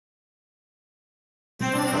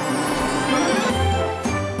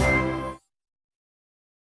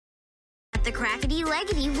got the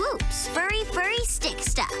crackety-leggedy-whoops, furry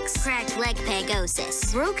stick-stucks, cracked leg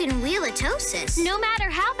pegosis, broken wheelatosis. No matter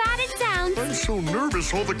how bad it sounds. I'm so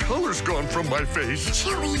nervous all the color's gone from my face.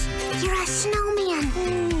 Chili, you're a snowman.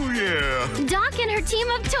 Oh, yeah. Doc and her team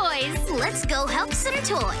of toys. Let's go help some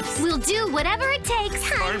toys. We'll do whatever it takes.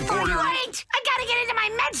 Time for you. Wait! I gotta get into my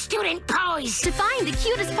med student pose! To find the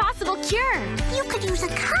cutest possible cure. You could use a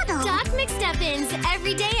cuddle. Doc McStuffins,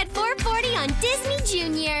 every day at 4:40 on Disney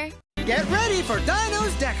Junior. Get ready for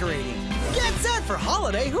Dino's decorating. Get set for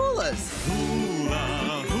holiday hulas.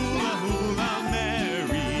 Hula, hula, hula,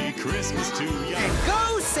 Merry Christmas to ya. And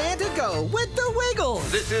go Santa go with the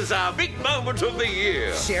Wiggles. This is our big moment of the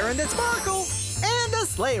year. Sharon the Sparkle and a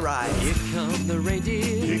sleigh ride. Here come the reindeer.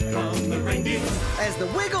 Here come the reindeer. As the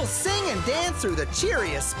Wiggles sing and dance through the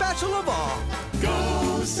cheeriest special of all.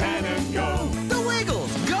 Go, Santa, go. The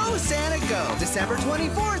Wiggles, Go Santa Go. December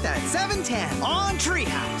 24th at 7:10 on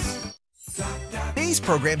Treehouse. Today's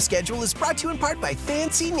program schedule is brought to you in part by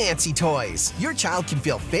Fancy Nancy Toys. Your child can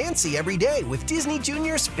feel fancy every day with Disney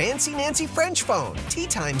Junior's Fancy Nancy French Phone, Tea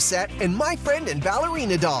Time Set, and My Friend and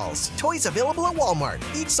Ballerina Dolls. Toys available at Walmart,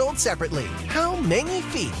 each sold separately. How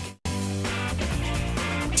magnifique!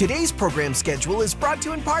 Today's program schedule is brought to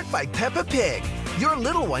you in part by Peppa Pig. Your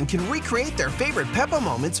little one can recreate their favorite Peppa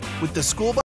moments with the school bus.